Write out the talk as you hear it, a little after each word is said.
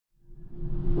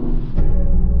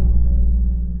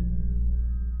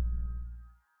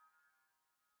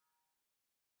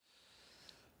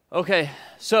Okay,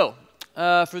 so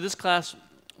for this class,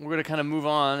 we're going to kind of move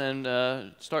on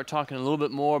and start talking a little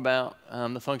bit more about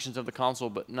the functions of the console,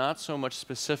 but not so much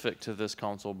specific to this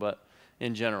console, but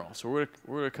in general. So we're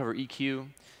going to cover EQ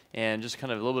and just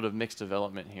kind of a little bit of mixed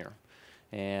development here.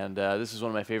 And this is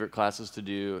one of my favorite classes to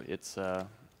do.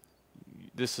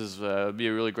 This is be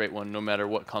a really great one no matter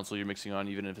what console you're mixing on,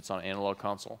 even if it's on an analog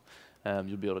console.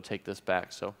 You'll be able to take this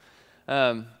back.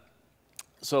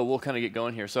 So we'll kind of get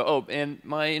going here. So, and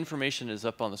my information is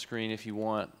up on the screen if you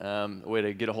want a way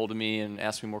to get a hold of me and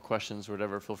ask me more questions or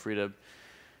whatever. Feel free to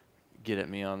get at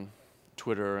me on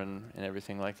Twitter and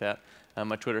everything like that.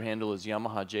 My Twitter handle is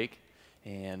Yamaha Jake,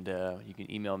 and you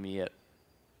can email me at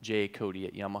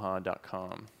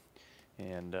jcody@yamaha.com,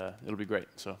 and it'll be great.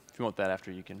 So if you want that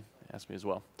after, you can ask me as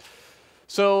well.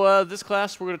 So this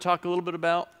class, we're going to talk a little bit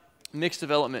about mixed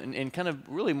development and kind of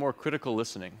really more critical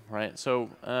listening, right? So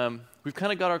we've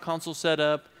kind of got our console set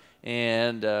up,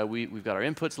 and we've got our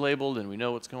inputs labeled, and we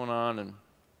know what's going on.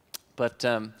 But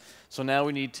so now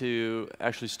we need to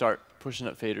actually start pushing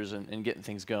up faders and getting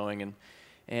things going.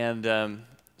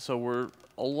 So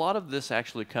a lot of this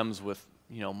actually comes with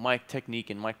mic technique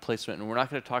and mic placement, and we're not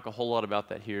going to talk a whole lot about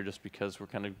that here just because we're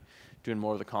kind of doing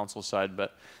more of the console side.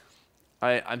 But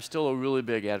I'm still a really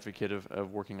big advocate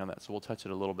of working on that, so we'll touch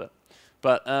it a little bit.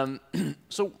 But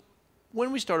so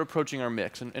when we start approaching our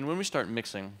mix, and when we start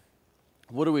mixing,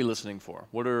 what are we listening for?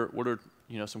 What are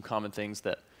some common things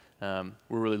that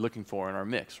we're really looking for in our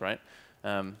mix, right?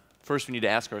 First, we need to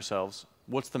ask ourselves,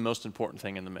 what's the most important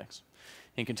thing in the mix?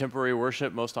 In contemporary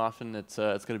worship, most often it's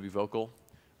going to be vocal,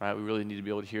 right? We really need to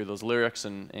be able to hear those lyrics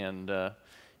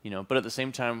but at the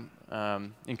same time,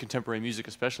 in contemporary music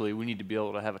especially, we need to be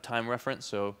able to have a time reference.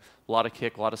 So a lot of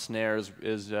kick, a lot of snares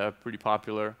is pretty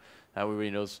popular. Everybody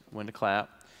knows when to clap.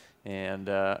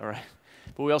 But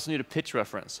we also need a pitch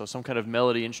reference, so some kind of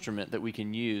melody instrument that we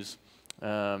can use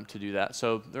to do that.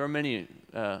 So there are many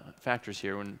factors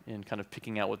here in kind of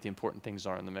picking out what the important things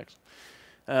are in the mix.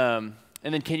 And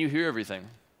then can you hear everything?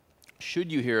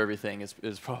 Should you hear everything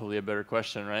is probably a better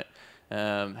question, right?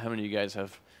 How many of you guys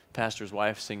have pastor's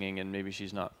wife singing and maybe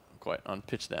she's not quite on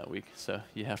pitch that week, so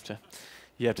you have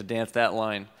to dance that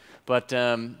line. But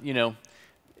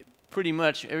pretty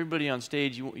much everybody on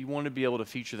stage, you want to be able to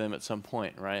feature them at some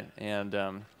point, right?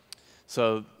 And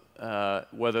so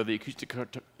whether the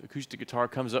acoustic guitar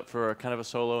comes up for a kind of a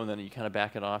solo and then you kind of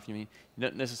back it off, you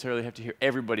don't necessarily have to hear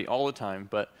everybody all the time,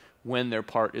 but when their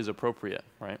part is appropriate,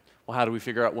 right? Well, how do we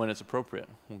figure out when it's appropriate?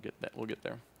 We'll get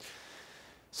there.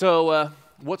 So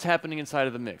what's happening inside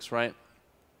of the mix, right?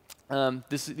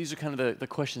 These are kind of the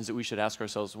questions that we should ask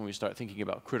ourselves when we start thinking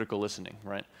about critical listening,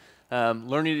 right?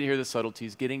 Learning to hear the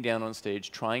subtleties, getting down on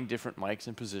stage, trying different mics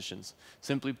and positions.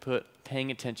 Simply put, paying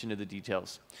attention to the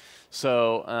details.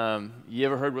 So you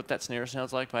ever heard what that snare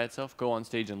sounds like by itself? Go on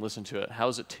stage and listen to it. How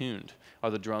is it tuned? Are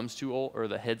the drums too old or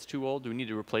the heads too old? Do we need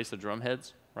to replace the drum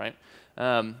heads, right?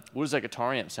 What does that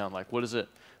guitar amp sound like? What is it?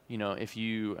 If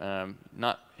you,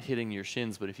 not hitting your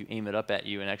shins, but if you aim it up at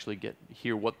you and actually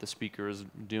hear what the speaker is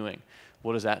doing,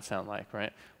 what does that sound like,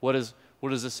 right? What does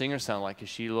the singer sound like? Is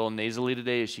she a little nasally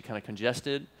today? Is she kind of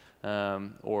congested?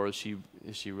 Or is she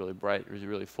really bright, or is she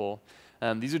really full?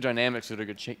 These are dynamics that are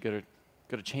going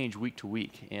to change week to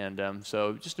week. And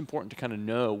so just important to kind of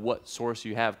know what source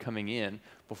you have coming in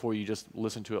before you just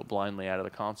listen to it blindly out of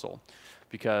the console.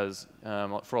 Because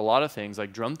for a lot of things,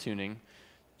 like drum tuning,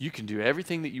 you can do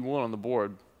everything that you want on the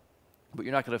board, but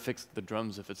you're not going to fix the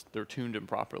drums if they're tuned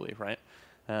improperly, right?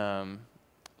 Trying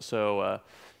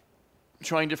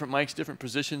different mics, different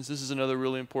positions, this is another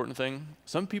really important thing.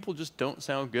 Some people just don't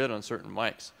sound good on certain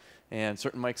mics. And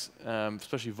certain mics,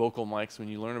 especially vocal mics, when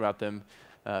you learn about them,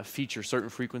 feature certain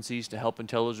frequencies to help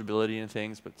intelligibility and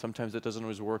things, but sometimes that doesn't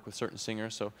always work with certain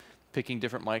singers. So picking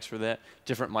different mics for that,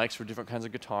 different mics for different kinds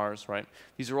of guitars, right?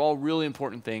 These are all really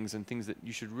important things and things that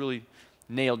you should really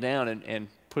nail down and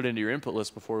put into your input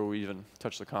list before we even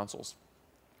touch the consoles.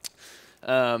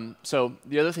 So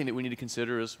the other thing that we need to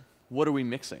consider is, what are we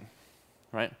mixing,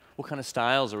 right? What kind of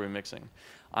styles are we mixing?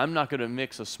 I'm not going to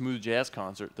mix a smooth jazz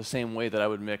concert the same way that I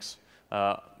would mix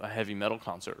a heavy metal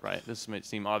concert, right? This might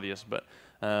seem obvious, but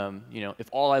if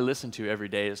all I listen to every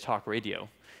day is talk radio,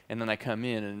 and then I come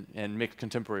in and mix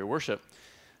contemporary worship,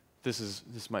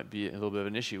 this might be a little bit of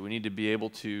an issue. We need to be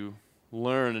able to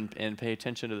learn and pay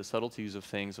attention to the subtleties of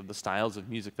things, of the styles of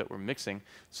music that we're mixing,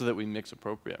 so that we mix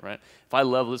appropriate, right? If I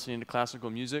love listening to classical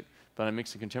music, but I'm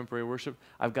mixing contemporary worship,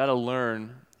 I've got to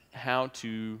learn how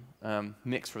to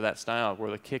mix for that style,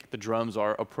 where the kick, the drums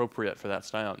are appropriate for that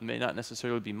style. It may not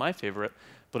necessarily be my favorite,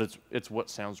 but it's what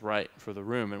sounds right for the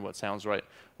room and what sounds right,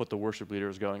 what the worship leader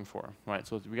is going for, right?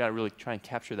 So we got to really try and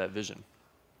capture that vision.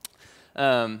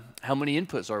 How many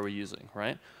inputs are we using,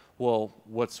 right? Well,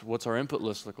 what's our input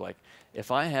list look like?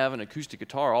 If I have an acoustic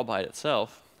guitar all by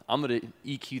itself, I'm going to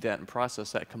EQ that and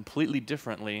process that completely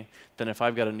differently than if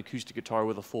I've got an acoustic guitar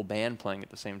with a full band playing at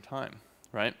the same time,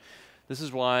 right? This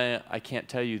is why I can't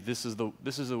tell you this is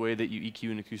the way that you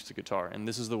EQ an acoustic guitar, and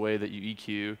this is the way that you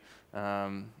EQ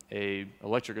a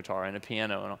electric guitar and a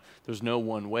piano. And there's no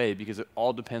one way because it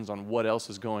all depends on what else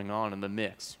is going on in the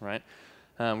mix, right?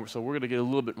 So we're going to get a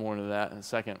little bit more into that in a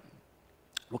second.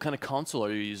 What kind of console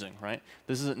are you using, right?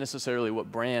 This isn't necessarily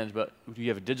what brand, but do you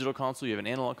have a digital console? You have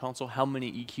an analog console? How many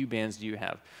EQ bands do you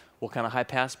have? What kind of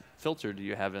high-pass filter do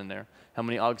you have in there? How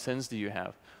many aux-sends do you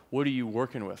have? What are you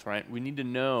working with, right? We need to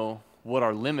know what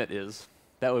our limit is.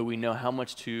 That way we know how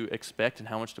much to expect and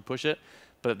how much to push it.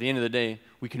 But at the end of the day,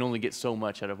 we can only get so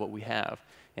much out of what we have.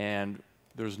 And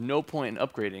there's no point in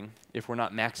upgrading if we're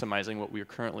not maximizing what we are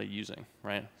currently using,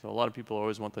 right? So a lot of people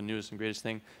always want the newest and greatest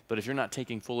thing, but if you're not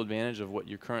taking full advantage of what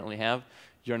you currently have,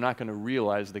 you're not going to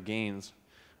realize the gains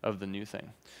of the new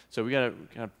thing. So we got to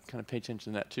kind of pay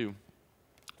attention to that too.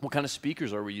 What kind of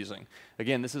speakers are we using?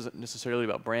 Again, this isn't necessarily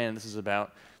about brand, this is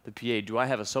about the PA. Do I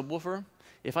have a subwoofer?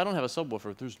 If I don't have a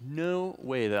subwoofer, there's no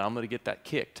way that I'm going to get that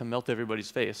kick to melt everybody's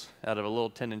face out of a little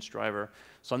 10-inch driver.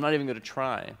 So I'm not even going to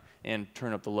try and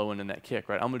turn up the low end in that kick,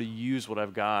 right? I'm going to use what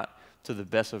I've got to the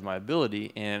best of my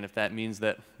ability, and if that means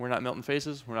that we're not melting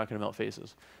faces, we're not going to melt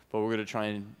faces. But we're going to try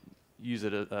and use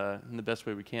it in the best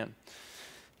way we can.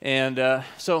 And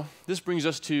so this brings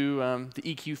us to the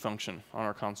EQ function on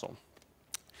our console.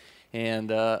 And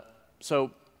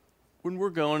so when we're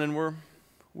going and we're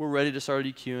ready to start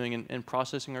EQing and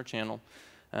processing our channel,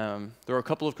 there are a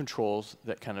couple of controls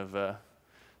that kind of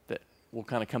that will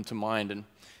kind of come to mind.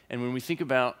 And when we think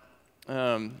about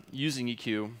using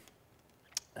EQ,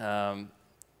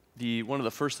 one of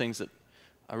the first things that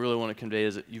I really want to convey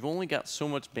is that you've only got so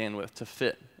much bandwidth to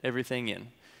fit everything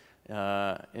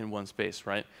in one space,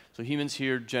 right? So humans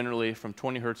hear generally from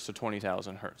 20 hertz to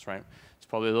 20,000 hertz, right? It's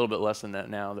probably a little bit less than that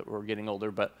now that we're getting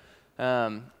older, but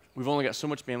we've only got so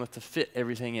much bandwidth to fit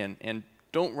everything in. And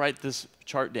don't write this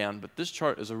chart down, but this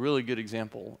chart is a really good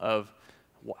example of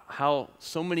how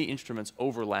so many instruments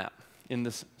overlap in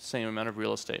this same amount of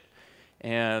real estate.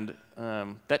 And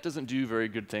that doesn't do very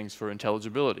good things for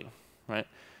intelligibility, right?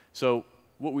 So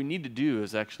what we need to do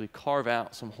is actually carve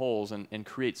out some holes and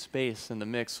create space in the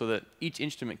mix so that each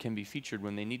instrument can be featured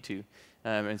when they need to,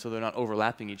 and so they're not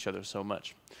overlapping each other so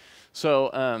much.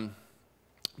 So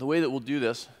the way that we'll do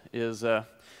this is I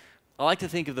like to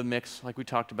think of the mix, like we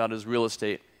talked about, as real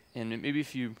estate. And maybe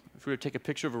if we were to take a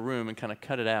picture of a room and kind of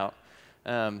cut it out,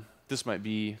 this might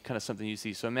be kind of something you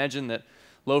see. So imagine that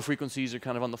low frequencies are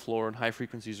kind of on the floor and high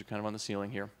frequencies are kind of on the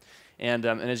ceiling here. And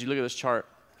as you look at this chart,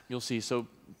 you'll see, so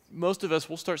most of us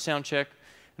will start sound check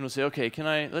and we'll say, okay,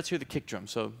 let's hear the kick drum.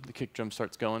 So the kick drum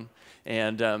starts going.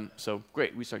 And so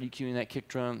great, we start EQing that kick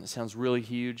drum. It sounds really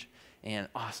huge and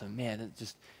awesome. Man, it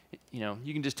just,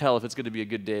 you can just tell if it's going to be a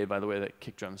good day by the way that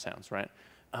kick drum sounds, right?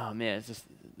 Oh man, it's just,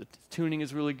 the tuning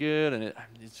is really good and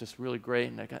it's just really great.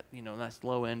 And I got, nice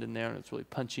low end in there and it's really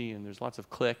punchy and there's lots of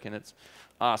click and it's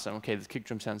awesome. Okay, this kick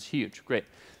drum sounds huge. Great.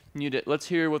 Let's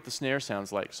hear what the snare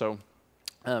sounds like. So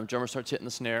drummer starts hitting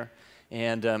the snare.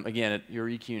 And again, you're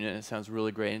EQing it. It sounds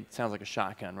really great. It sounds like a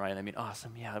shotgun, right? I mean,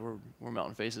 awesome. Yeah, we're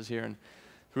melting faces here, and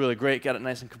it's really great. Got it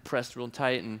nice and compressed, real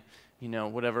tight, and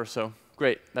whatever. So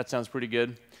great. That sounds pretty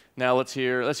good. Now let's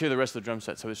hear the rest of the drum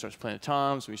set. So he starts playing the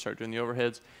toms. We start doing the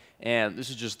overheads, and this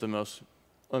is just the most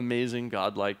amazing,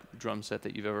 godlike drum set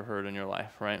that you've ever heard in your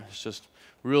life, right? It's just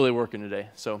really working today.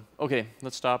 So okay,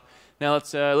 let's stop. Now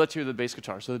let's hear the bass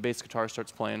guitar. So the bass guitar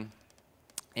starts playing.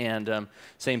 And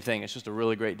same thing, it's just a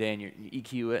really great day and you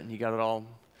EQ it and you got it all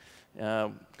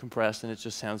compressed and it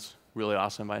just sounds really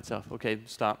awesome by itself. Okay,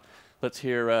 stop. Let's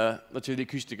hear the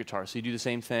acoustic guitar. So you do the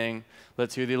same thing.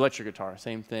 Let's hear the electric guitar,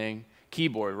 same thing.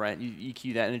 Keyboard, right? You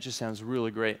EQ that and it just sounds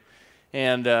really great.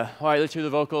 And all right, let's hear the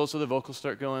vocals. So the vocals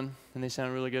start going and they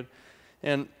sound really good.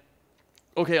 And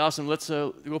okay, awesome, let's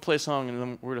go play a song and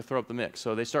then we're gonna throw up the mix.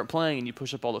 So they start playing and you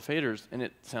push up all the faders and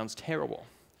it sounds terrible.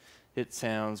 It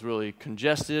sounds really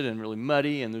congested and really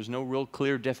muddy, and there's no real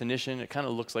clear definition. It kind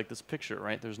of looks like this picture,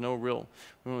 right? We don't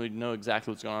really know exactly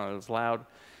what's going on. It's loud.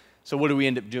 So what do we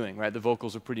end up doing, right? The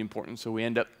vocals are pretty important, so we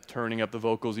end up turning up the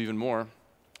vocals even more.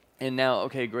 And now,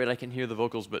 okay, great, I can hear the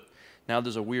vocals, but now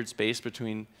there's a weird space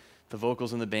between the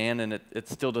vocals and the band, and it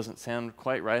still doesn't sound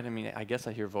quite right. I mean, I guess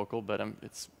I hear vocal, but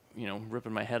it's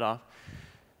ripping my head off.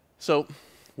 So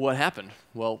what happened?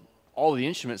 Well, all the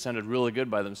instruments sounded really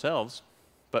good by themselves,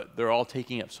 but they're all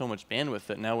taking up so much bandwidth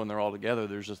that now when they're all together,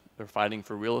 they're fighting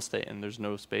for real estate, and there's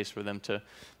no space for them to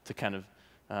kind of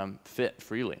fit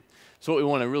freely. So what we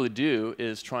want to really do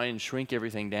is try and shrink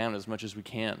everything down as much as we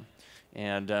can,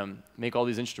 and make all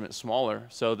these instruments smaller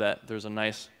so that there's a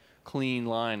nice clean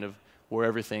line of where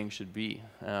everything should be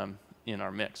in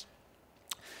our mix.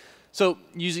 So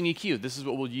using EQ, this is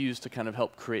what we'll use to kind of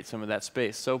help create some of that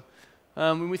space. So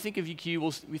when we think of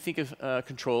EQ, we think of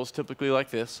controls typically like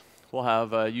this. We'll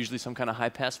have usually some kind of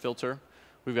high-pass filter.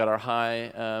 We've got our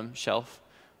high shelf.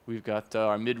 We've got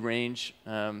our mid-range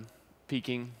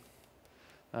peaking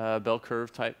bell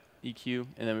curve type EQ,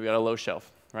 and then we've got a low shelf,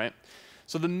 right?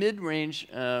 So the mid-range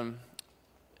area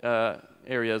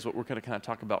is what we're going to kind of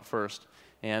talk about first.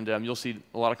 And you'll see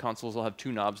a lot of consoles will have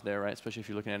two knobs there, right? Especially if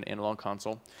you're looking at an analog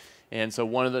console. And so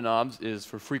one of the knobs is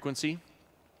for frequency,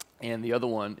 and the other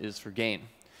one is for gain.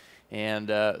 And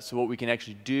so what we can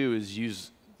actually do is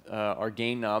use our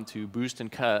gain knob to boost and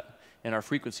cut, and our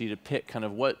frequency to pick kind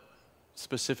of what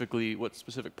specific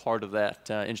part of that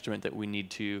instrument that we need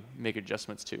to make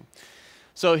adjustments to.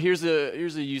 So here's a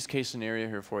use case scenario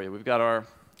here for you. We've got our,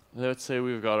 let's say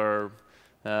we've got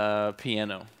our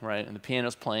piano, right? And the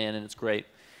piano's playing and it's great.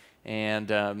 And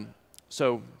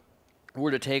so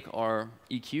we're going to take our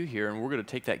EQ here, and we're going to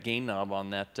take that gain knob on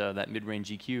that mid-range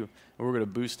EQ, and we're going to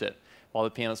boost it while the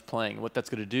piano's playing. What that's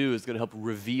going to do is going to help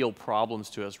reveal problems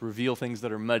to us, reveal things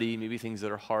that are muddy, maybe things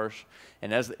that are harsh.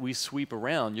 And as we sweep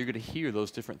around, you're going to hear those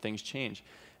different things change.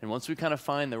 And once we kind of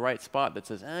find the right spot that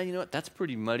says, you know what, that's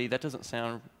pretty muddy, that doesn't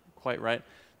sound quite right,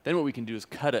 then what we can do is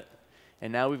cut it.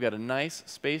 And now we've got a nice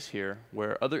space here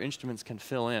where other instruments can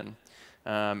fill in.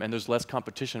 And there's less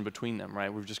competition between them,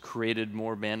 right? We've just created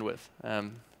more bandwidth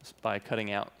by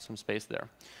cutting out some space there,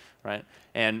 right?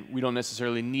 And we don't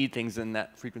necessarily need things in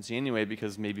that frequency anyway,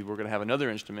 because maybe we're going to have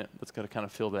another instrument that's going to kind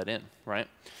of fill that in, right?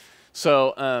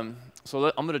 So, I'm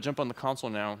going to jump on the console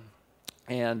now,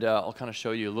 and I'll kind of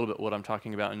show you a little bit what I'm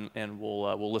talking about, and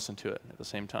we'll listen to it at the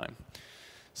same time.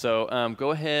 So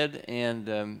go ahead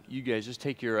and you guys just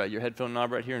take your headphone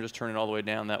knob right here and just turn it all the way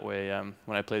down. That way,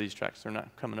 when I play these tracks, they're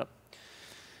not coming up.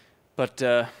 But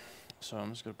so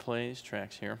I'm just going to play these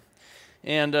tracks here.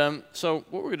 And so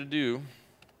what we're going to do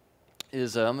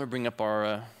is I'm going to bring up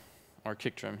our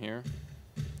kick drum here,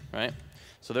 right?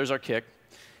 So there's our kick.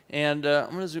 And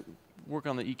I'm going to work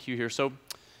on the EQ here. So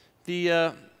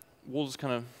we'll just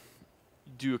kind of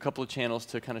do a couple of channels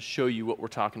to kind of show you what we're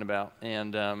talking about,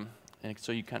 and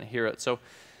so you kind of hear it. So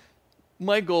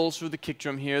my goals for the kick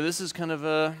drum here, this is kind of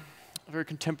a very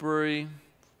contemporary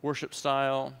worship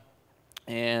style.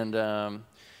 And so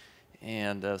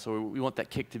we want that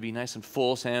kick to be nice and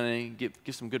full sounding,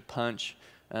 give some good punch,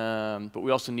 but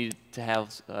we also need to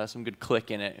have some good click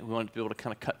in it. We want it to be able to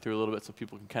kind of cut through a little bit so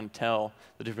people can kind of tell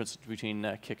the difference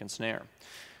between kick and snare.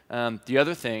 The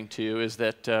other thing too is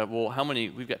that,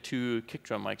 we've got two kick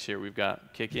drum mics here. We've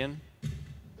got kick in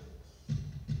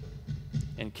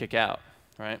and kick out,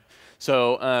 right?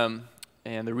 So,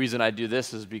 and the reason I do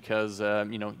this is because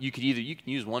you can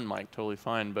use one mic totally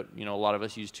fine, but a lot of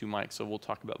us use two mics, so we'll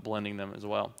talk about blending them as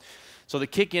well. So the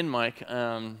kick-in mic,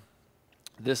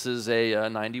 this is a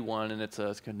 91, and it's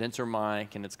a condenser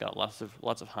mic, and it's got lots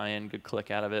of high-end good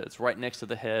click out of it. It's right next to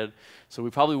the head, so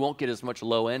we probably won't get as much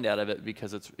low end out of it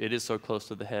because it is so close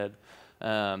to the head,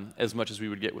 as much as we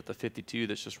would get with the 52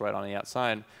 that's just right on the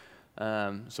outside.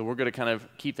 So we're going to kind of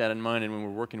keep that in mind, and when we're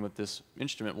working with this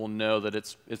instrument, we'll know that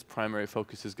its primary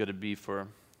focus is going to be for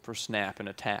snap and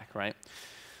attack, right?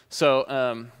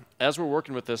 So as we're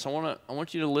working with this, I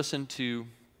want you to listen to,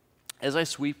 as I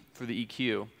sweep for the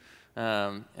EQ,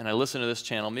 and I listen to this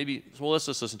channel. Let's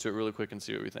just listen to it really quick and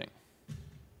see what we think.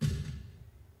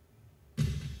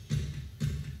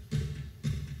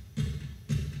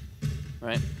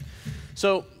 Right?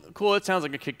 So cool, it sounds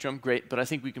like a kick drum, great, but I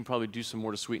think we can probably do some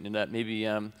more to sweeten it up. Maybe we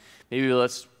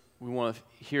want to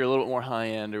hear a little bit more high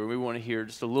end, or we want to hear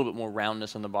just a little bit more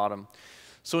roundness on the bottom.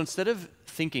 So instead of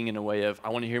thinking in a way of, I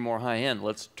want to hear more high end,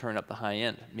 let's turn up the high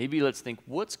end. Maybe let's think,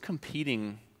 what's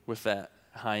competing with that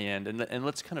high end, and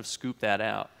let's kind of scoop that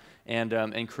out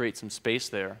and create some space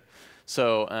there.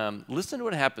 So listen to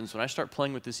what happens when I start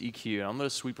playing with this EQ. I'm going to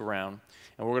sweep around,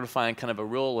 and we're going to find kind of a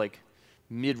real like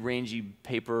mid-rangey,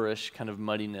 paper-ish kind of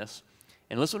muddiness.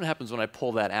 And listen what happens when I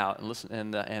pull that out, and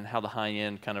listen and how the high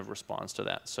end kind of responds to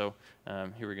that. So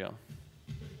here we go.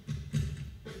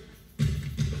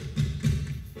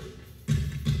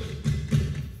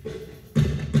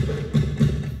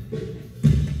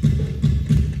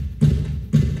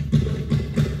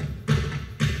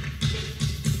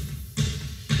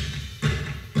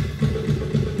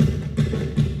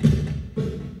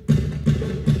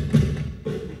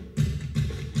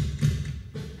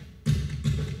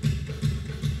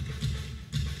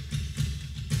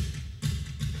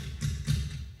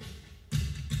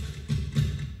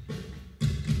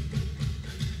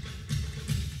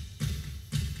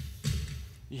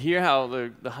 hear how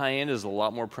the high end is a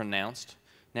lot more pronounced.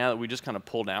 Now that we just kind of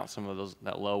pulled out some of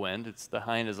that low end, the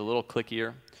high end is a little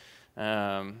clickier.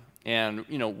 And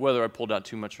you know, whether I pulled out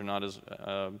too much or not is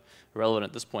irrelevant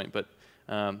at this point. But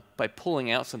by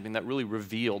pulling out something, that really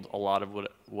revealed a lot of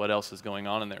what else is going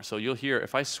on in there. So you'll hear,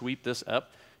 if I sweep this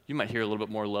up, you might hear a little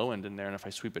bit more low end in there, and if I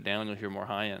sweep it down, you'll hear more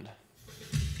high end.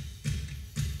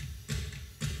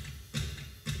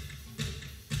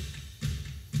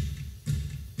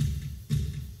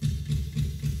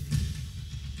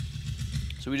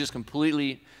 So we just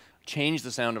completely changed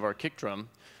the sound of our kick drum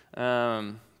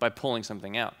by pulling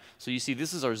something out. So you see,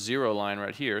 this is our 0 line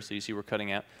right here, so you see we're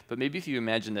cutting out. But maybe if you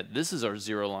imagine that this is our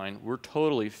 0 line, we're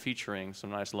totally featuring some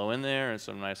nice low end there and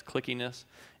some nice clickiness.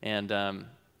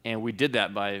 And we did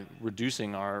that by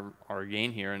reducing our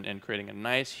gain here and creating a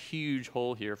nice, huge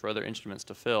hole here for other instruments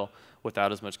to fill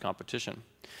without as much competition.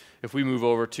 If we move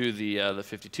over to the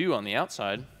 52 on the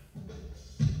outside,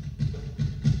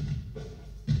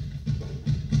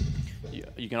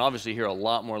 you can obviously hear a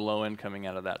lot more low end coming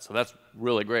out of that. So that's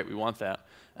really great. We want that.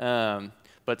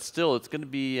 But still, it's going to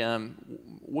be,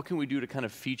 what can we do to kind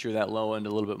of feature that low end a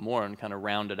little bit more and kind of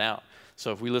round it out?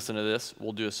 So if we listen to this,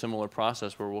 we'll do a similar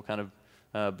process where we'll kind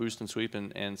of boost and sweep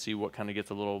and see what kind of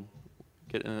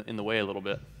get in the way a little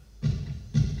bit.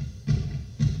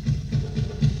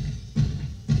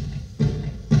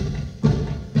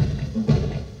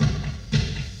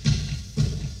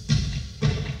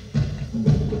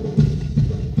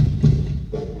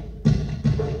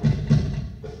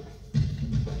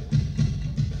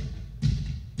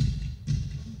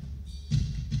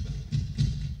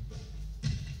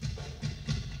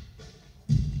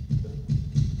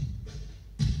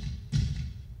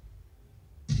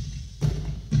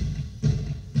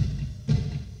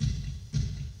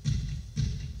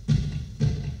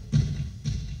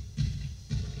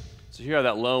 So here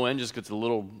that low end just gets a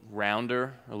little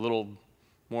rounder, a little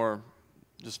more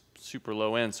just super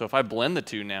low end. So if I blend the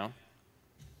two now,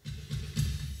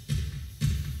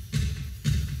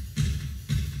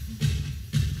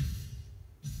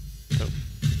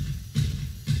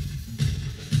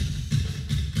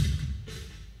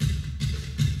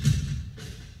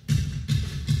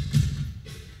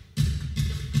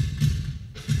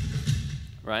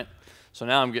 right? So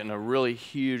now I'm getting a really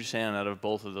huge sound out of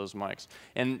both of those mics.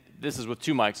 And this is with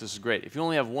 2 mics, this is great. If you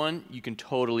only have 1, you can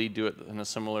totally do it in a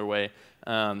similar way.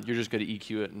 You're just going to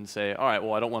EQ it and say, all right,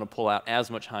 well, I don't want to pull out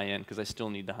as much high end because I still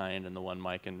need the high end in the 1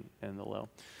 mic and the low.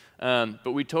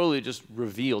 But we totally just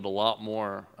revealed a lot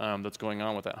more that's going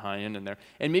on with that high end in there.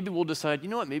 And maybe we'll decide, you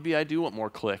know what, maybe I do want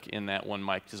more click in that 1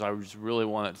 mic because I just really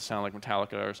want it to sound like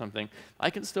Metallica or something.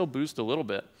 I can still boost a little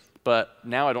bit, but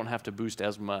now I don't have to boost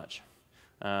as much.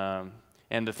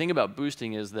 And the thing about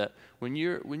boosting is that when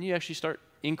you actually start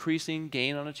increasing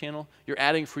gain on a channel, you're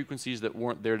adding frequencies that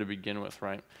weren't there to begin with,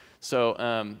 right?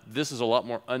 So this is a lot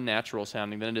more unnatural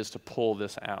sounding than it is to pull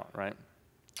this out, right?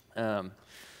 And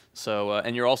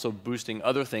you're also boosting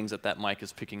other things that mic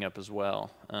is picking up as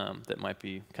well that might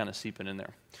be kind of seeping in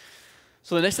there.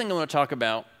 So the next thing I want to talk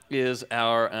about is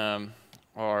our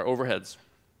overheads.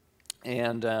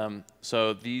 And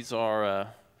so these are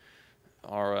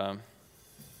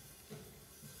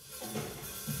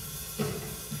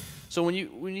so when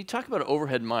you talk about an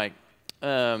overhead mic,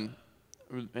 it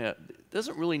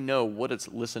doesn't really know what it's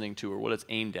listening to or what it's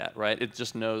aimed at, right? It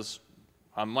just knows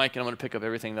I'm mic and I'm going to pick up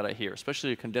everything that I hear.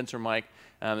 Especially a condenser mic,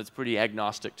 it's pretty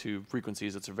agnostic to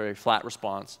frequencies. It's a very flat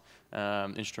response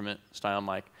instrument style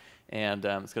mic, and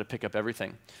it's going to pick up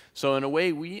everything. So in a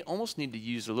way, we almost need to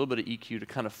use a little bit of EQ to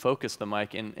kind of focus the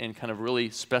mic and kind of really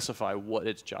specify what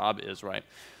its job is, right?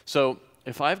 So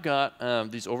if I've got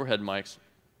these overhead mics,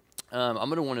 I'm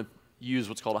going to want to use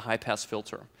what's called a high-pass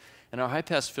filter. And our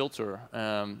high-pass filter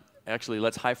actually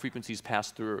lets high frequencies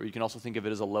pass through, or you can also think of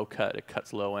it as a low cut. It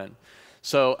cuts low end.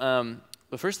 So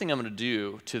the first thing I'm going to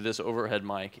do to this overhead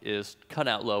mic is cut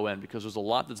out low end because there's a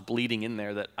lot that's bleeding in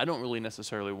there that I don't really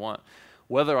necessarily want.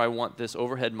 Whether I want this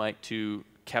overhead mic to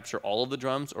capture all of the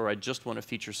drums or I just want to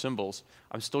feature cymbals,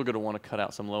 I'm still going to want to cut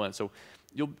out some low end. So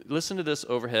you'll listen to this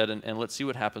overhead and let's see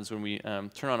what happens when we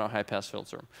turn on our high-pass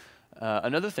filter.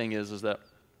 Another thing is that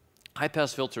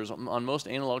high-pass filters on most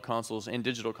analog consoles and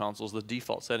digital consoles, the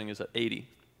default setting is at 80.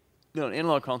 You know, in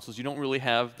analog consoles, you don't really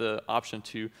have the option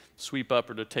to sweep up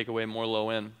or to take away more low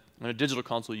end. On a digital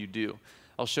console, you do.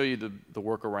 I'll show you the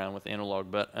workaround with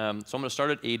analog. But so I'm going to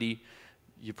start at 80.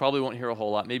 You probably won't hear a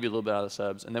whole lot, maybe a little bit out of the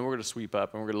subs, and then we're going to sweep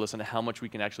up and we're going to listen to how much we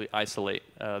can actually isolate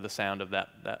the sound of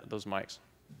those mics.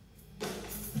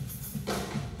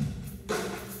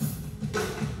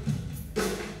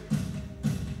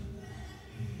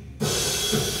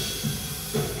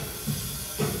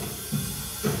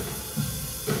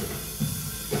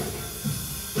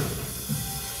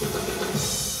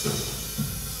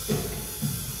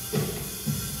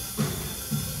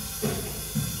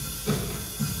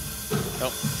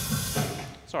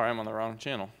 Sorry, I'm on the wrong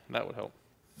channel. That would help.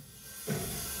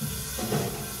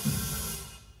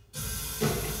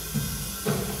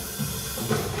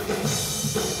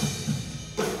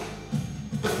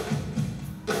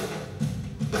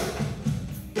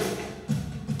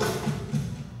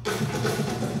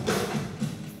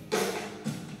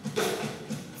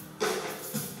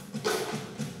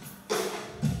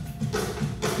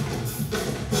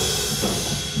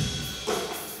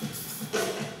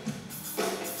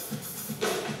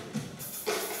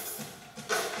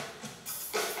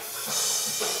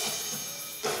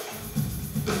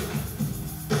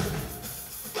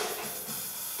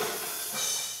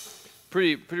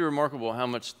 Pretty remarkable how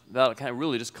much that kind of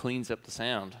really just cleans up the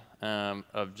sound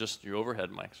of just your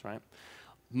overhead mics, right?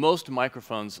 Most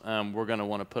microphones, we're going to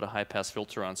want to put a high-pass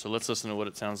filter on. So let's listen to what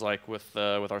it sounds like with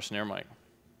our snare mic.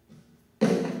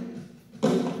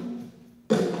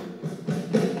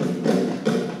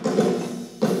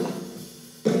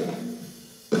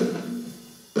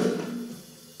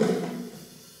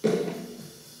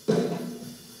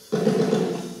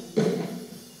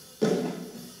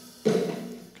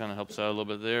 Kind of helps out a little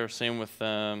bit there. Same with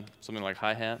something like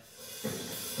hi-hat.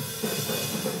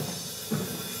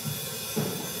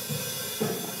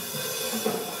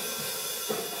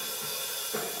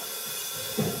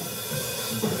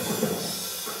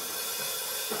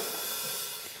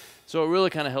 So it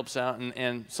really kind of helps out,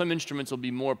 and some instruments will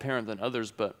be more apparent than others,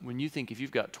 but when you think if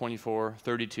you've got 24,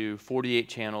 32, 48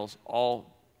 channels, all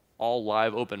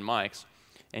live open mics,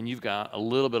 and you've got a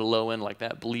little bit of low end like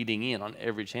that bleeding in on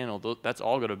every channel, that's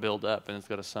all going to build up and it's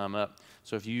going to sum up.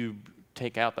 So if you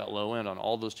take out that low end on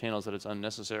all those channels that it's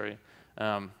unnecessary,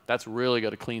 that's really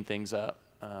going to clean things up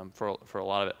for a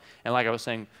lot of it. And like I was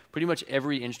saying, pretty much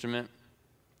every instrument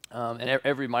and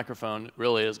every microphone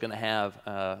really is going to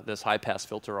have this high-pass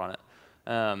filter on it.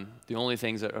 The only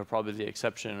things that are probably the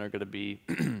exception are going to be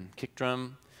kick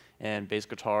drum and bass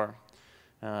guitar.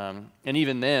 And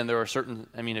even then, there are certain,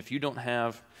 I mean, if you don't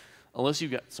have, unless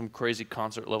you've got some crazy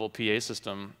concert-level PA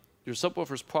system, your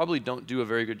subwoofers probably don't do a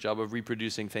very good job of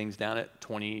reproducing things down at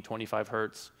 20, 25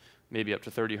 hertz, maybe up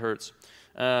to 30 hertz.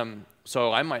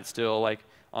 So I might still, like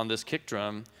on this kick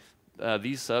drum,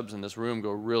 these subs in this room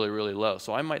go really, really low.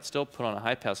 So I might still put on a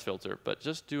high-pass filter, but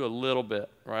just do a little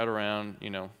bit right around,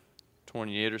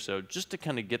 28 or so, just to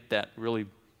kind of get that really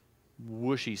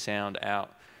whooshy sound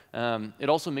out. It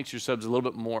also makes your subs a little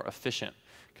bit more efficient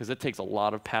because it takes a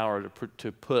lot of power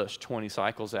to push 20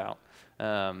 cycles out.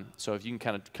 So if you can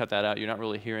kind of cut that out, you're not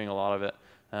really hearing a lot of it.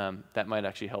 That might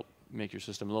actually help make your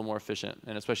system a little more efficient,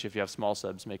 and especially if you have small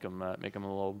subs, make them a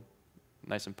little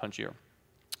nice and punchier.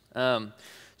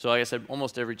 So like I said,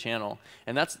 almost every channel.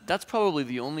 And that's probably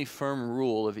the only firm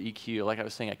rule of EQ. Like I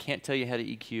was saying, I can't tell you how to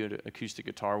EQ an acoustic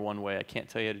guitar one way. I can't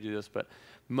tell you how to do this, but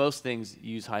most things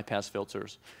use high-pass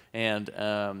filters. And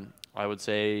I would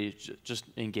say just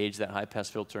engage that high-pass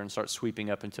filter and start sweeping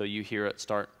up until you hear it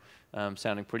start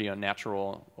sounding pretty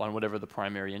unnatural on whatever the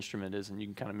primary instrument is, and you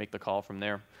can kind of make the call from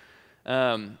there.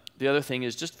 The other thing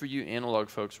is, just for you analog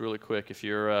folks, really quick, if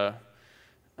you're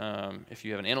if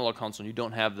you have an analog console and you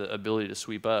don't have the ability to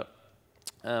sweep up,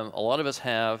 a lot of us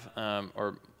have,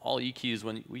 or all EQs,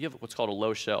 when we have what's called a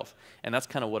low shelf, and that's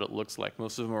kind of what it looks like.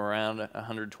 Most of them are around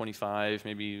 125,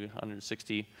 maybe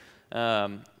 160,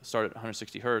 start at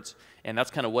 160 hertz, and that's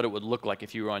kind of what it would look like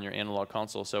if you were on your analog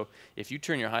console. So if you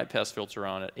turn your high-pass filter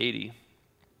on at 80,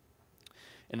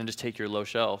 and then just take your low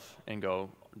shelf and go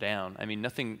down, I mean,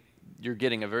 you're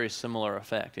getting a very similar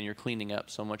effect, and you're cleaning up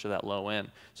so much of that low end.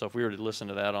 So if we were to listen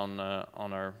to that on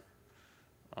our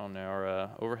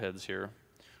overheads here,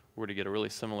 we're to get a really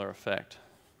similar effect.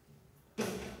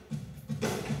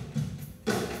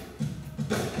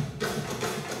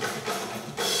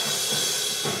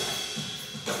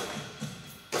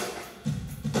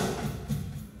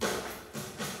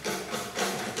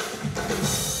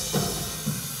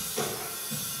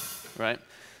 Right?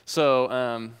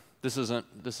 So this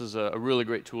is a really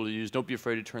great tool to use. Don't be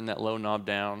afraid to turn that low knob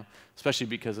down, especially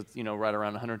because it's right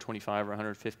around 125 or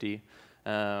 150.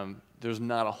 There's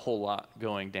not a whole lot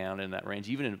going down in that range.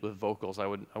 Even with vocals, I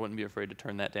wouldn't be afraid to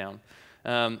turn that down.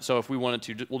 So if we wanted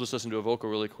to, we'll just listen to a vocal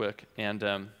really quick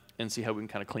and see how we can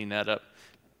kind of clean that up.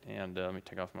 And let me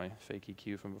take off my fake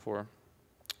EQ from before.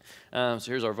 So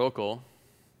here's our vocal.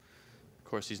 Of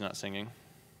course, he's not singing.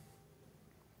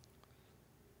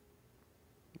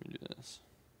 Let me do this.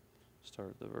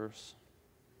 Start the verse.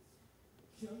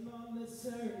 Come on, let's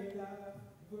turn it up.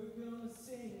 We're gonna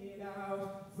sing it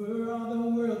out for all the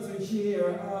world to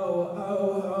hear. Oh,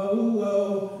 oh, oh,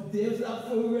 oh. There's love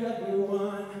for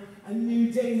everyone. A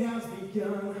new day has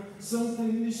begun.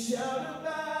 Something to shout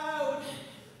about.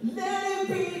 Let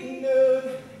it be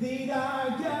known.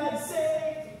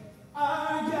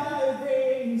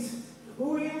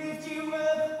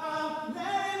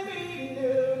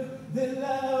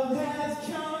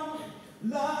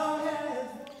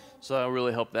 So that'll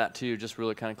really help that too, just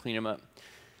really kind of clean them up.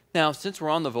 Now, since we're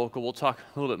on the vocal, we'll talk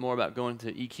a little bit more about going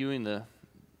to EQing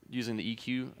using the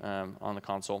EQ on the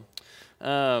console.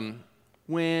 And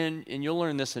you'll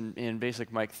learn this in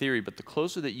basic mic theory, but the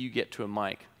closer that you get to a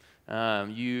mic,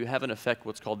 you have an effect,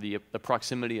 what's called the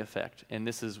proximity effect. And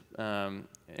this is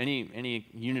any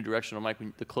unidirectional mic,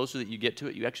 the closer that you get to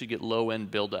it, you actually get low end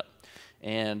buildup.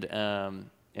 And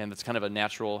it's kind of a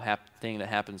natural thing that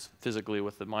happens physically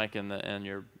with the mic and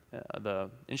the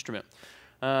instrument.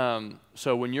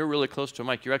 So when you're really close to a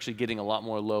mic, you're actually getting a lot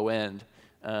more low end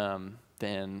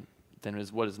than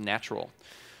is what is natural.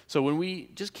 So when we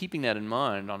just keeping that in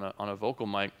mind on a vocal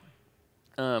mic,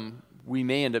 we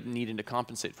may end up needing to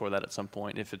compensate for that at some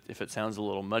point if it sounds a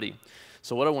little muddy.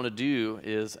 So what I want to do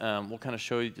is we'll kind of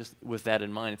show you just with that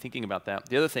in mind, thinking about that.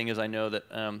 The other thing is I know that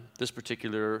this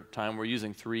particular time we're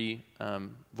using 3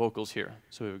 vocals here.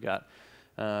 So we've got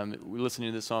we're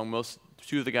listening to this song.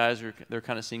 Two of the guys they're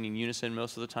kind of singing unison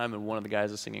most of the time, and one of the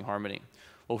guys is singing harmony.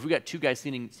 Well, if we've got 2 guys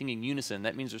singing unison,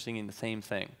 that means they're singing the same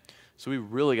thing. So we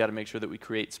really got to make sure that we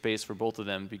create space for both of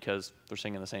them because they're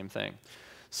singing the same thing.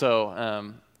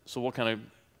 So so we'll kind of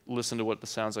listen to what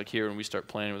this sounds like here when we start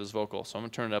playing with his vocal. So I'm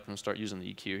going to turn it up and start using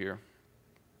the EQ here.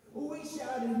 We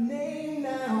shout his name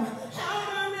now.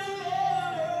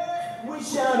 We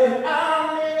shout it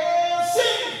out there.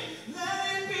 Sing.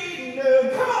 Let it be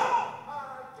no. Come on.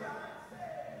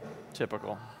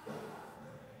 Typical.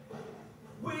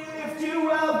 We lift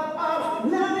you up.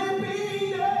 Let it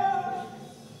be no.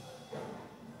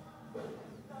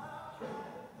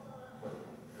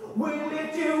 We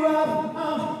lift you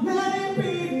up. Let it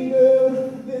be no.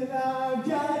 Then our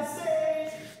God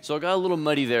says. So I got a little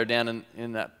muddy there down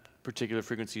in that particular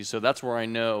frequency, so that's where I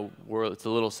know where it's a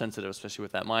little sensitive, especially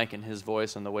with that mic and his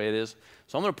voice and the way it is.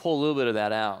 So I'm going to pull a little bit of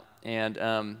that out,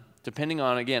 and depending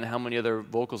on, again, how many other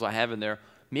vocals I have in there,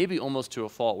 maybe almost to a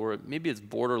fault where maybe it's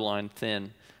borderline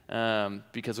thin,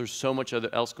 because there's so much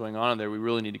else going on in there, we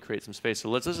really need to create some space. So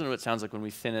let's listen to what it sounds like when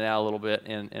we thin it out a little bit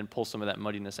and pull some of that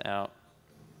muddiness out.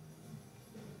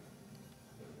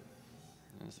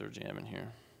 As they're jamming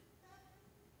here.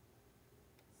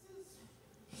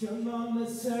 Come on,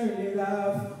 let's turn it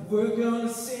up. We're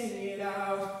gonna sing it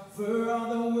out for all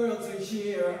the world to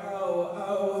hear. Oh,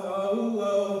 oh, oh,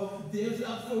 oh. There's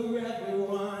love for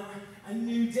everyone. A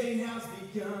new day has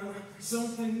begun.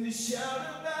 Something to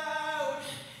shout about.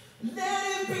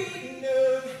 Let it be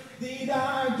known that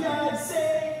our God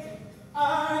saves,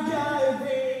 our God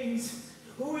reigns.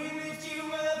 We lift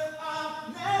you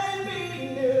up. Let it be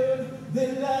known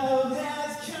that love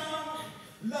has come.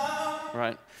 Love.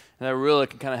 Right. And that really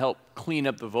can kind of help clean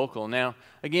up the vocal. Now,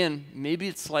 again, maybe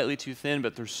it's slightly too thin,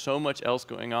 but there's so much else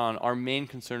going on. Our main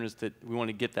concern is that we want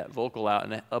to get that vocal out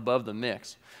and above the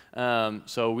mix.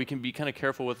 So we can be kind of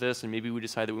careful with this, and maybe we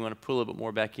decide that we want to put a little bit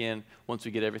more back in once we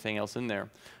get everything else in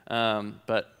there.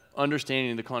 But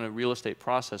understanding the kind of real estate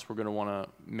process, we're going to want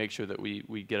to make sure that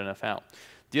we get enough out.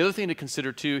 The other thing to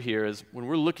consider too here is when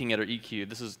we're looking at our EQ,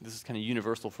 this is kind of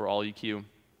universal for all EQ.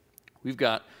 We've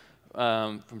got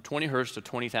from 20 hertz to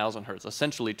 20,000 hertz,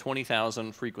 essentially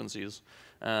 20,000 frequencies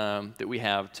that we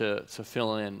have to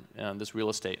fill in this real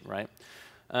estate, right?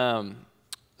 But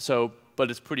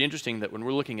it's pretty interesting that when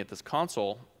we're looking at this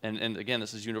console, and again,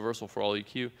 this is universal for all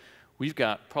EQ, we've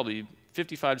got probably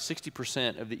 55 to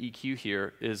 60% of the EQ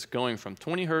here is going from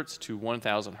 20 hertz to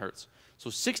 1,000 hertz. So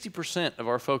 60% of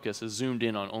our focus is zoomed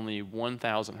in on only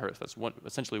 1,000 hertz. That's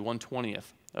essentially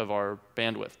 1/20th of our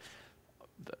bandwidth.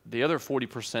 The other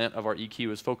 40% of our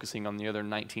EQ is focusing on the other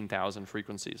 19,000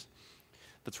 frequencies.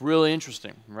 That's really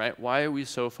interesting, right? Why are we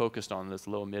so focused on this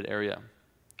low-mid area?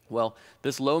 Well,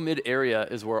 this low-mid area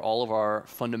is where all of our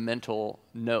fundamental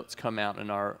notes come out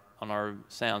on our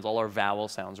sounds, all our vowel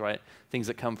sounds, right? Things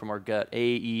that come from our gut, A,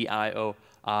 E, I, O,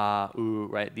 ah, ooh,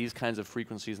 right? These kinds of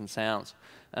frequencies and sounds.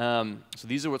 So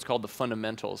these are what's called the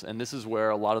fundamentals, and this is where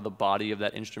a lot of the body of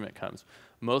that instrument comes.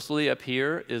 Mostly up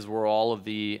here is where all of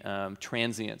the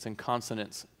transients and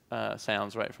consonants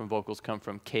sounds, right, from vocals come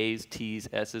from. K's, T's,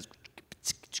 S's.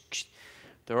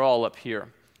 They're all up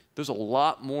here. There's a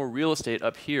lot more real estate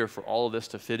up here for all of this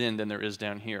to fit in than there is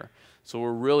down here. So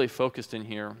we're really focused in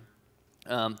here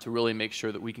to really make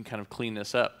sure that we can kind of clean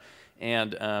this up.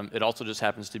 And it also just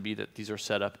happens to be that these are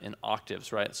set up in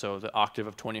octaves, right? So the octave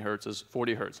of 20 hertz is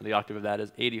 40 hertz, and the octave of that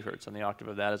is 80 hertz, and the octave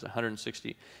of that is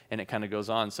 160, and it kind of goes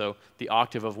on. So the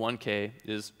octave of 1K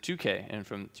is 2K, and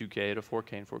from 2K to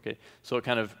 4K and 4K. So it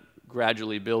kind of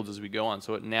gradually builds as we go on.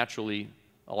 So it naturally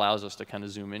allows us to kind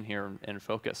of zoom in here and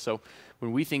focus. So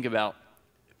when we think about,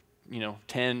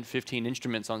 10, 15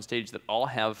 instruments on stage that all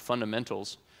have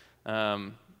fundamentals,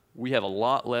 we have a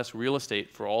lot less real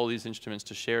estate for all these instruments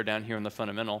to share down here in the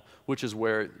fundamental, which is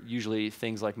where usually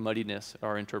things like muddiness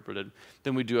are interpreted,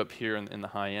 than we do up here in the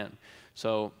high end.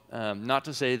 So not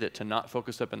to say that to not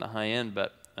focus up in the high end,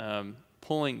 but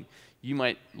pulling, you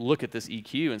might look at this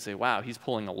EQ and say, wow, he's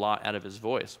pulling a lot out of his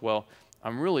voice. Well,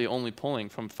 I'm really only pulling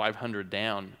from 500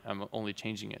 down. I'm only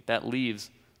changing it. That leaves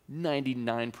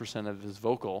 99% of his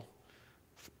vocal,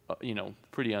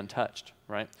 pretty untouched,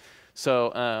 right?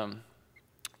 So,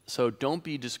 so don't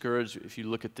be discouraged if you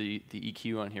look at the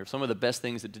EQ on here. Some of the best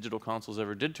things that digital consoles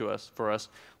ever did for us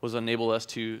was enable us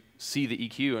to see the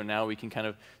EQ, and now we can kind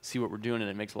of see what we're doing,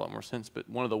 and it makes a lot more sense. But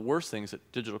one of the worst things that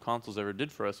digital consoles ever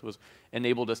did for us was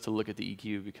enabled us to look at the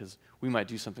EQ, because we might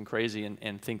do something crazy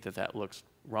and think that that looks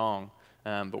wrong,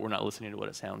 but we're not listening to what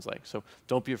it sounds like. So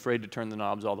don't be afraid to turn the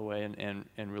knobs all the way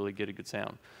and really get a good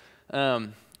sound.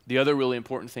 The other really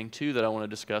important thing, too, that I want to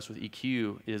discuss with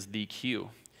EQ is the Q.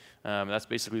 That's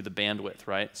basically the bandwidth,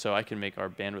 right? So I can make our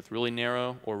bandwidth really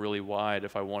narrow or really wide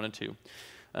if I wanted to.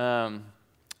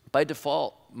 By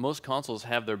default, most consoles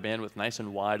have their bandwidth nice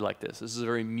and wide like this. This is a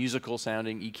very musical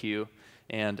sounding EQ,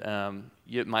 and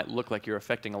it might look like you're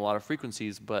affecting a lot of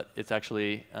frequencies, but it's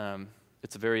actually,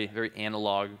 it's a very, very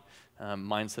analog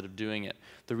mindset of doing it.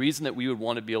 The reason that we would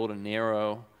want to be able to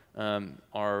narrow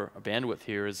our bandwidth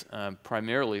here is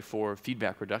primarily for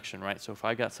feedback reduction, right? So if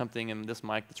I got something in this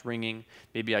mic that's ringing,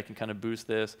 maybe I can kind of boost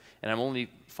this, and I'm only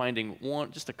finding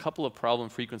just a couple of problem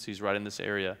frequencies right in this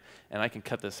area, and I can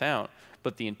cut this out.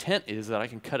 But the intent is that I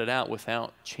can cut it out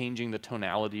without changing the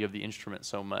tonality of the instrument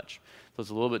so much. So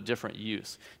it's a little bit different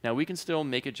use. Now we can still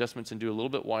make adjustments and do a little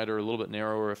bit wider, a little bit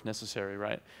narrower if necessary,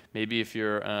 right? Maybe if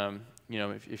you're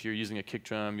if you're using a kick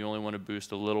drum, you only want to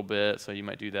boost a little bit, so you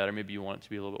might do that, or maybe you want it to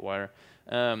be a little bit wider.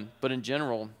 But in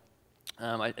general,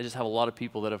 I just have a lot of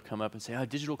people that have come up and say, oh,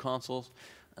 digital consoles,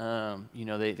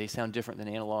 they sound different than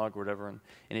analog or whatever. And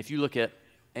if you look at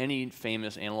any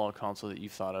famous analog console that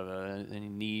you've thought of, any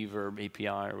Neve or API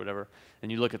or whatever,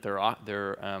 and you look at their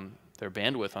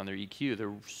bandwidth on their EQ,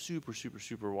 they're super, super,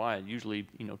 super wide, usually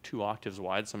 2 octaves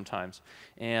wide sometimes.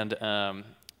 And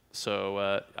so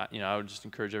I would just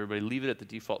encourage everybody, leave it at the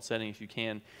default setting if you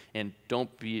can, and don't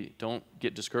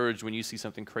get discouraged when you see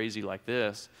something crazy like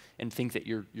this and think that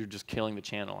you're just killing the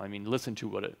channel. I mean, listen to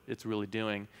what it's really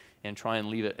doing and try and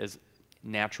leave it as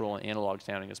natural and analog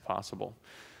sounding as possible.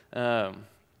 Because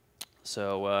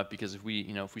if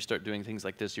we start doing things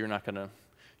like this, you're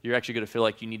actually gonna feel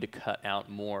like you need to cut out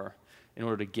more in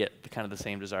order to get the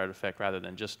same desired effect, rather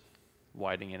than just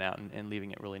widening it out and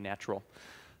leaving it really natural.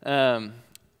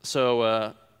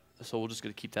 So we're just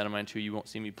going to keep that in mind too. You won't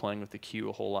see me playing with the Q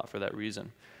a whole lot for that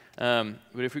reason. But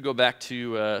if we go back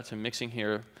to mixing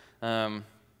here,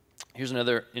 here's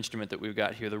another instrument that we've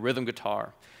got here, the rhythm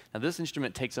guitar. Now this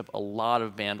instrument takes up a lot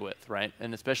of bandwidth, right?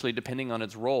 And especially depending on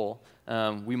its role,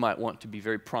 we might want to be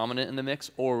very prominent in the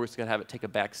mix, or we're just going to have it take a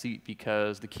back seat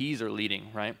because the keys are leading,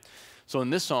 right? So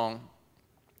in this song,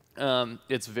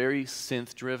 it's very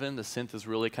synth driven. The synth is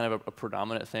really kind of a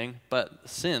predominant thing, but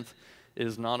synth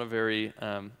is not a very,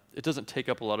 it doesn't take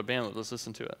up a lot of bandwidth. Let's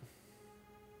listen to it.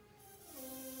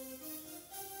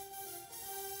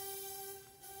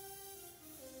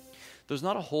 There's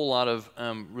not a whole lot of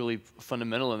really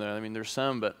fundamental in there. I mean, there's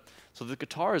some, but so the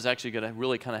guitar is actually going to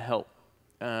really kind of help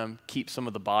keep some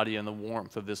of the body and the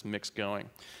warmth of this mix going.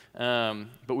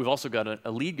 But we've also got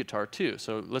a lead guitar too.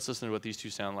 So let's listen to what these two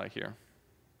sound like here.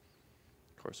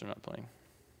 Of course, they're not playing.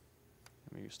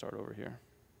 Let me start over here.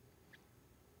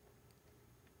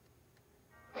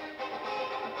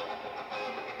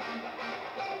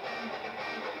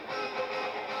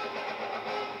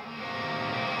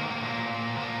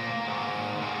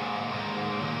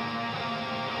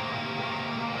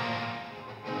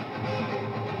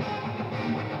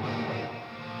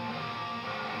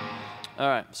 All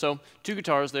right, so 2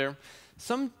 guitars there.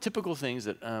 Some typical things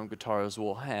that guitars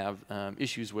will have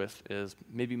issues with is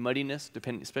maybe muddiness,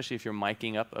 especially if you're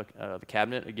miking up the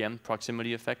cabinet. Again,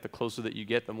 proximity effect. The closer that you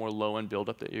get, the more low-end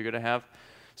buildup that you're going to have.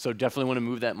 So definitely want to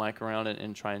move that mic around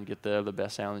and try and get the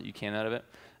best sound that you can out of it.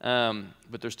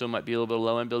 But there still might be a little bit of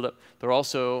low-end buildup. There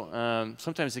also,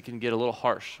 sometimes it can get a little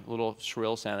harsh, a little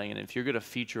shrill sounding. And if you're going to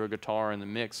feature a guitar in the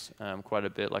mix quite a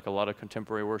bit, like a lot of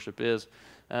contemporary worship is,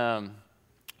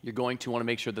 you're going to want to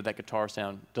make sure that guitar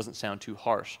sound doesn't sound too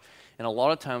harsh. And a lot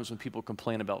of times when people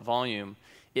complain about volume,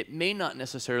 it may not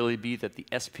necessarily be that the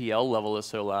SPL level is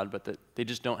so loud, but that they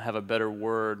just don't have a better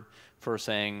word for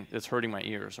saying it's hurting my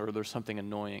ears or there's something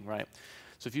annoying, right?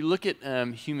 So if you look at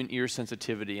human ear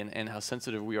sensitivity and how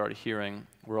sensitive we are to hearing,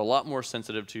 we're a lot more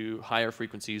sensitive to higher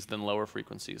frequencies than lower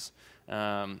frequencies.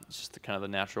 It's just kind of the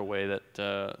natural way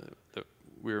that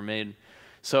we were made.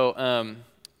 So I'm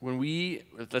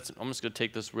just going to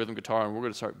take this rhythm guitar and we're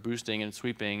going to start boosting and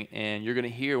sweeping, and you're going to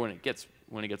hear when it gets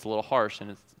a little harsh,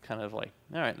 and it's kind of like,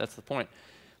 all right, that's the point.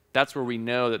 That's where we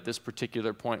know that this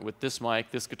particular point with this mic,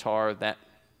 this guitar, that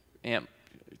amp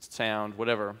sound,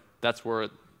 whatever, that's where,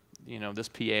 this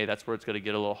PA, that's where it's going to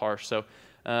get a little harsh. So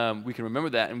we can remember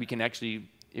that, and we can actually,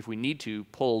 if we need to,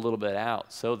 pull a little bit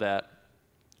out so that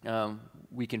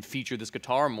we can feature this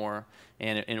guitar more,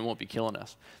 and it won't be killing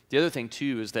us. The other thing,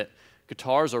 too, is that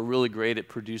guitars are really great at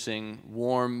producing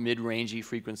warm, mid-rangey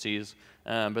frequencies,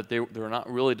 but they're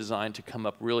not really designed to come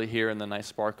up really here in the nice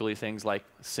sparkly things like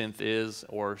synth is,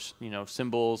 or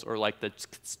cymbals, or like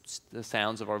the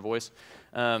sounds of our voice.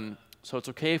 So it's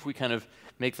okay if we kind of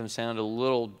make them sound a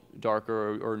little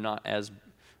darker or not as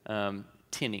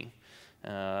tinny.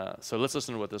 So let's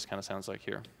listen to what this kind of sounds like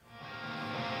here.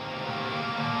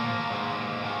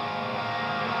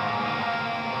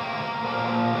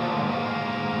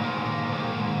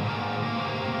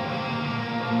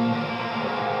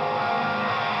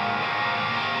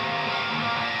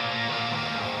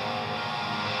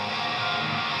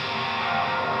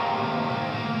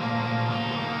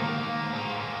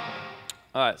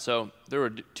 All right, so there were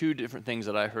two different things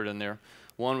that I heard in there.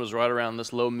 One was right around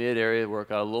this low mid area where it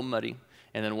got a little muddy,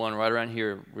 and then one right around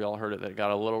here, we all heard it, that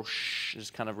got a little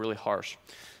just kind of really harsh.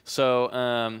 So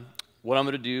what I'm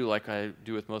going to do, like I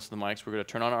do with most of the mics, we're going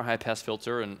to turn on our high pass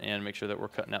filter and make sure that we're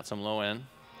cutting out some low end.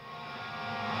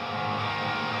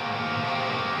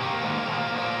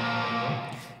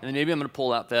 And then maybe I'm going to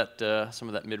pull out that some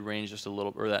of that mid range just a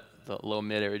little, or the low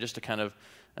mid area, just to kind of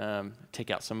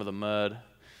take out some of the mud.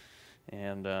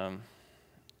 And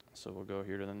so we'll go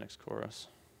here to the next chorus.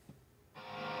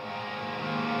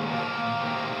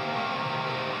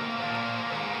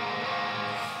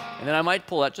 And then I might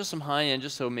pull out just some high end,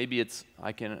 just so maybe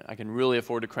I can really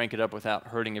afford to crank it up without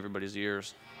hurting everybody's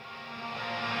ears.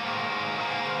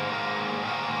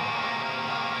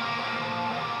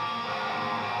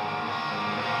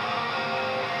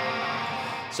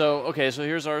 So, okay, so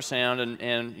here's our sound,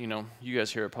 and you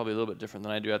guys hear it probably a little bit different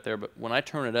than I do out there, but when I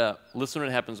turn it up, listen to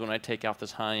what happens when I take off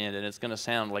this high end, and it's going to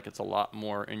sound like it's a lot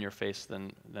more in your face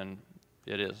than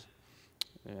it is.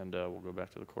 And we'll go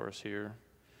back to the chorus here.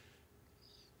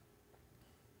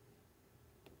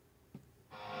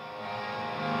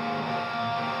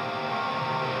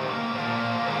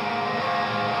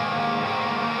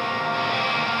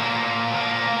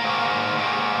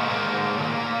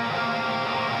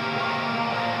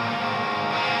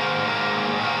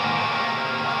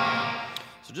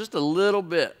 Just a little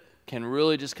bit can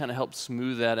really just kind of help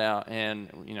smooth that out. And,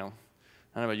 I don't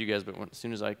know about you guys, but as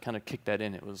soon as I kind of kicked that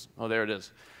in, it was, oh, there it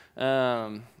is.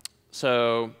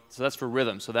 So that's for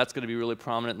rhythm. So that's going to be really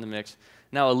prominent in the mix.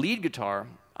 Now, a lead guitar,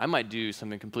 I might do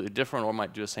something completely different, or I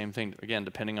might do the same thing, again,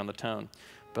 depending on the tone.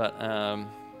 But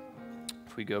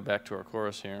if we go back to our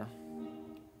chorus here.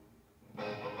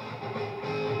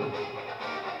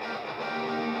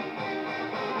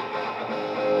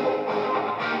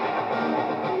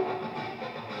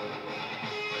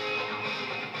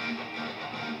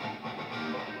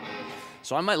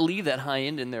 So I might leave that high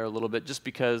end in there a little bit just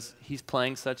because he's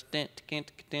playing such that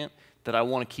I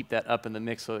want to keep that up in the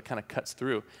mix so it kind of cuts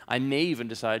through. I may even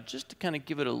decide just to kind of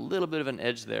give it a little bit of an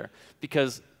edge there,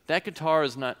 because that guitar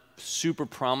is not super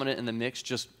prominent in the mix,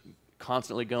 just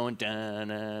constantly going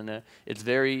da-na-na.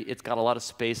 It's got a lot of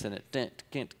space in it.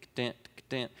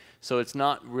 So it's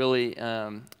not really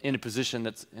in a position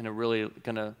that's really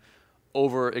going to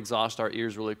over-exhaust our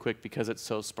ears really quick because it's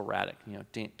so sporadic,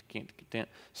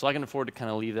 So I can afford to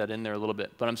kind of leave that in there a little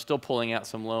bit, but I'm still pulling out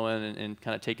some low end and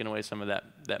kind of taking away some of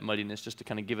that muddiness just to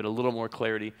kind of give it a little more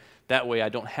clarity. That way I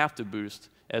don't have to boost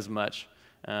as much.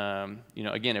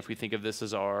 Again, if we think of this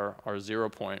as our 0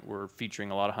 point, we're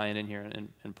featuring a lot of high end in here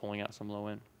and pulling out some low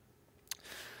end.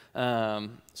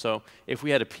 So if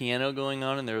we had a piano going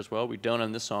on in there as well, we don't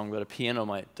on this song, but a piano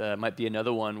might be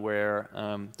another one where,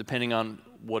 depending on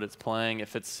what it's playing,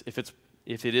 if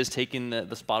it is taking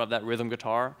the spot of that rhythm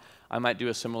guitar, I might do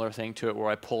a similar thing to it where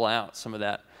I pull out some of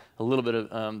that, a little bit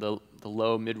of the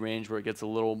low mid range where it gets a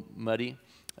little muddy.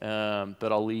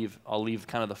 But I'll leave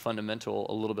kind of the fundamental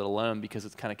a little bit alone because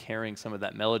it's kind of carrying some of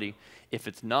that melody. If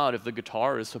it's not, if the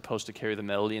guitar is supposed to carry the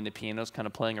melody and the piano's kind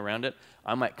of playing around it,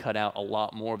 I might cut out a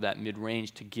lot more of that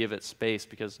mid-range to give it space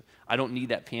because I don't need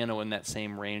that piano in that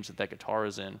same range that guitar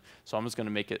is in. So I'm just going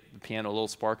to make the piano a little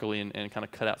sparkly and kind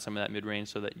of cut out some of that mid-range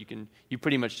so that you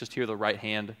pretty much just hear the right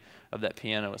hand of that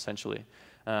piano essentially.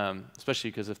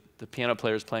 Especially because if the piano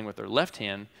player is playing with their left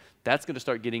hand, that's going to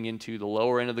start getting into the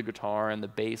lower end of the guitar and the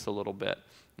bass a little bit.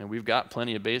 And we've got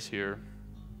plenty of bass here.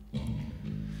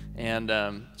 And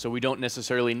so we don't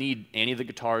necessarily need any of the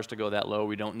guitars to go that low.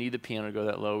 We don't need the piano to go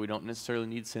that low. We don't necessarily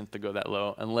need synth to go that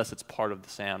low unless it's part of the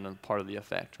sound and part of the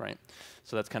effect, right?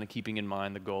 So that's kind of keeping in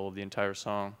mind the goal of the entire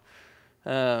song.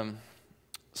 So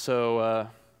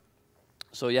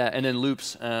yeah, and then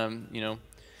loops, you know,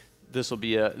 this will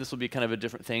be kind of a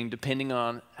different thing depending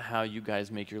on how you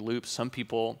guys make your loops. Some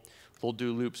people will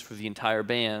do loops for the entire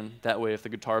band. That way, if the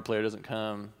guitar player doesn't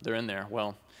come, they're in there.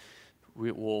 Well,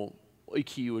 we will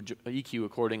EQ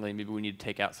accordingly. Maybe we need to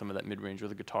take out some of that mid-range where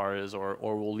the guitar is, or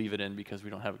we'll leave it in because we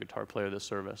don't have a guitar player this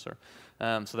service. Or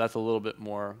so that's a little bit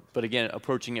more. But again,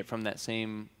 approaching it from that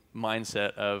same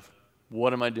mindset of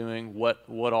what am I doing?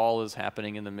 What all is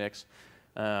happening in the mix?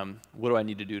 What do I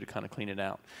need to do to kind of clean it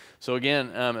out? So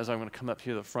again, as I'm going to come up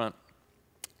here to the front,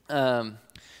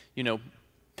 you know,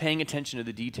 paying attention to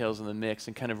the details in the mix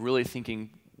and kind of really thinking,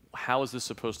 how is this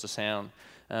supposed to sound?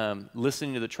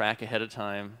 Listening to the track ahead of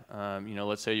time. You know,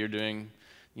 let's say you're doing,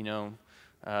 you know,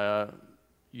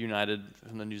 United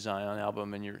from the new Zion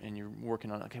album, and you're working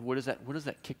on, okay, what does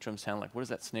that kick drum sound like? What does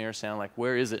that snare sound like?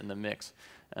 Where is it in the mix?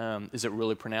 Is it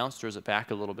really pronounced, or is it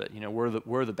back a little bit? You know, where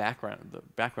are the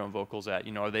background vocals at?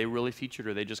 You know, are they really featured, or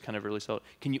are they just kind of really subtle?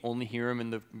 Can you only hear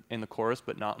them in the chorus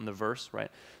but not in the verse, right?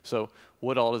 So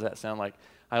what all does that sound like?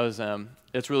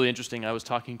 It's really interesting. I was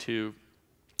talking to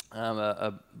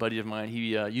a buddy of mine.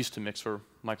 He used to mix for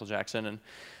Michael Jackson,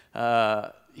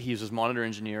 and he was his monitor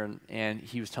engineer, and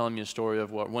he was telling me a story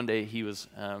of what one day he was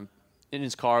in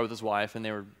his car with his wife, and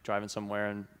they were driving somewhere,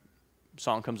 and a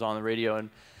song comes on the radio,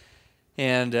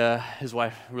 and his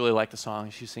wife really liked the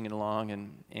song. She was singing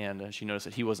along, and she noticed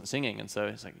that he wasn't singing, and so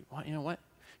he's like, "What? You know what?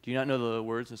 Do you not know the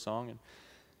words of the song?" And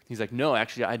he's like, "No,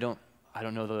 actually, I don't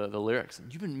know the lyrics."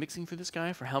 And, "You've been mixing for this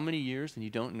guy for how many years, and you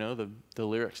don't know the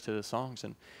lyrics to the songs?"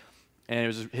 And it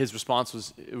was, his response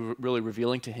was really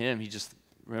revealing to him. He just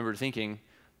remembered thinking,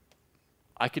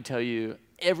 I could tell you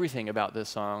everything about this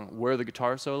song, where the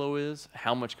guitar solo is,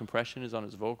 how much compression is on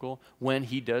his vocal, when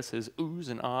he does his oohs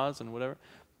and ahs and whatever,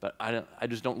 but I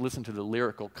just don't listen to the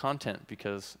lyrical content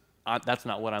because that's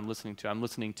not what I'm listening to. I'm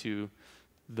listening to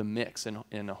the mix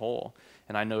in a whole,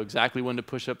 and I know exactly when to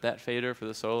push up that fader for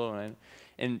the solo,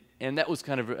 and that was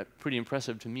kind of pretty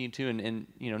impressive to me too. And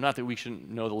you know, not that we shouldn't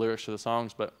know the lyrics to the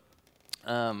songs, but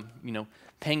you know,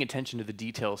 paying attention to the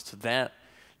details, to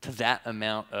that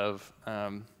amount of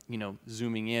you know,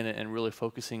 zooming in and really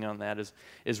focusing on that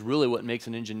is really what makes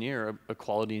an engineer a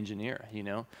quality engineer, you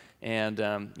know. And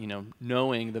you know,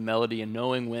 knowing the melody and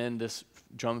knowing when this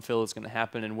drum fill is going to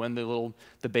happen and when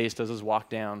the bass does his walk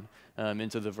down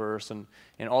into the verse, and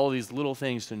all of these little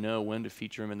things to know when to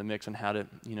feature them in the mix and how to,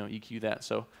 you know, EQ that.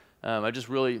 So I just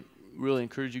really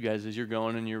encourage you guys as you're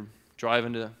going and you're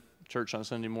driving to church on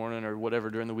Sunday morning or whatever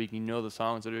during the week, and you know the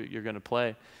songs that you're going to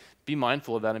play, be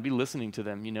mindful of that and be listening to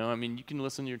them. You know, I mean, you can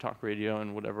listen to your talk radio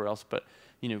and whatever else, but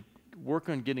you know, work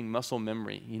on getting muscle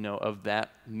memory, you know, of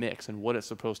that mix and what it's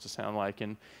supposed to sound like,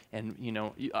 and you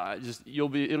know, you'll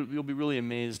be really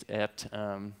amazed at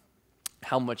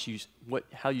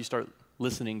how you start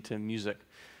listening to music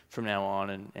from now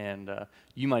on, and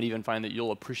you might even find that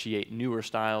you'll appreciate newer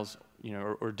styles, you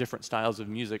know, or different styles of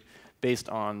music based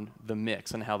on the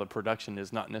mix and how the production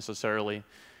is, not necessarily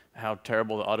how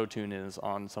terrible the auto-tune is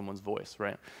on someone's voice,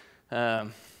 right?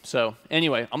 So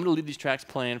anyway, I'm going to leave these tracks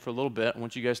playing for a little bit. I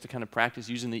want you guys to kind of practice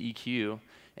using the EQ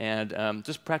and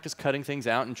just practice cutting things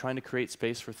out and trying to create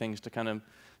space for things to kind of,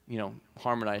 you know,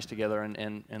 harmonize together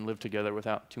and live together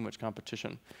without too much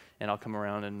competition. And I'll come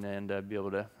around and be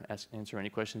able to answer any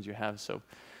questions you have. So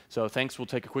thanks. We'll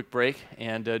take a quick break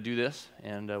and do this,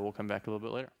 and we'll come back a little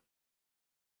bit later.